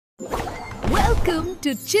Welcome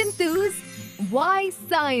to Chintu's Why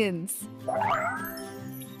Science.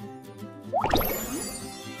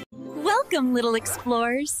 Welcome, little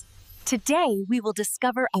explorers. Today, we will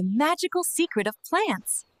discover a magical secret of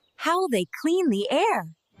plants, how they clean the air.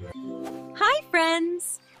 Hi,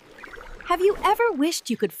 friends. Have you ever wished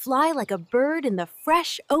you could fly like a bird in the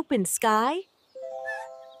fresh, open sky?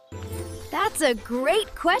 That's a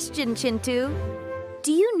great question, Chintu.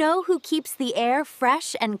 Do you know who keeps the air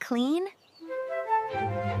fresh and clean?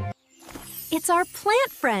 It's our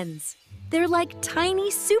plant friends. They're like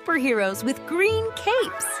tiny superheroes with green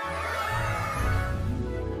capes.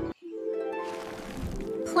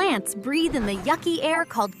 Plants breathe in the yucky air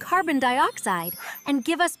called carbon dioxide and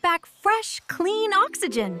give us back fresh, clean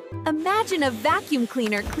oxygen. Imagine a vacuum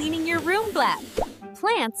cleaner cleaning your room black.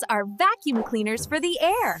 Plants are vacuum cleaners for the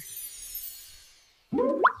air.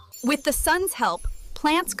 With the sun's help,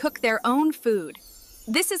 plants cook their own food.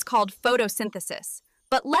 This is called photosynthesis,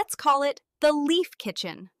 but let's call it the leaf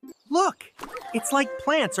kitchen. Look, it's like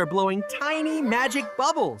plants are blowing tiny magic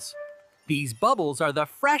bubbles. These bubbles are the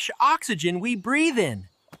fresh oxygen we breathe in.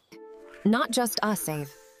 Not just us, Ave.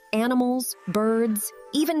 Animals, birds,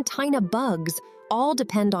 even tiny bugs all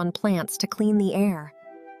depend on plants to clean the air.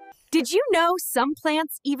 Did you know some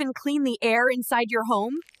plants even clean the air inside your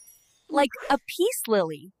home? Like a peace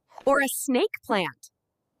lily or a snake plant.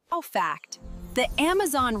 Oh, fact. The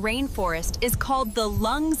Amazon rainforest is called the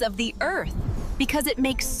lungs of the earth because it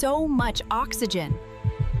makes so much oxygen.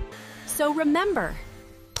 So remember,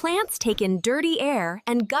 plants take in dirty air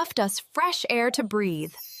and gift us fresh air to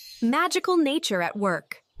breathe. Magical nature at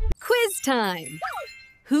work. Quiz time!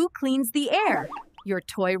 Who cleans the air? Your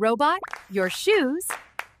toy robot, your shoes,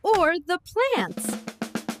 or the plants?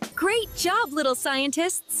 Great job, little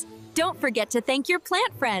scientists! Don't forget to thank your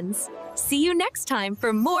plant friends. See you next time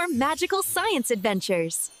for more magical science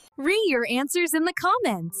adventures. Read your answers in the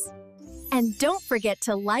comments. And don't forget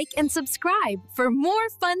to like and subscribe for more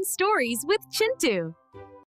fun stories with Chintu.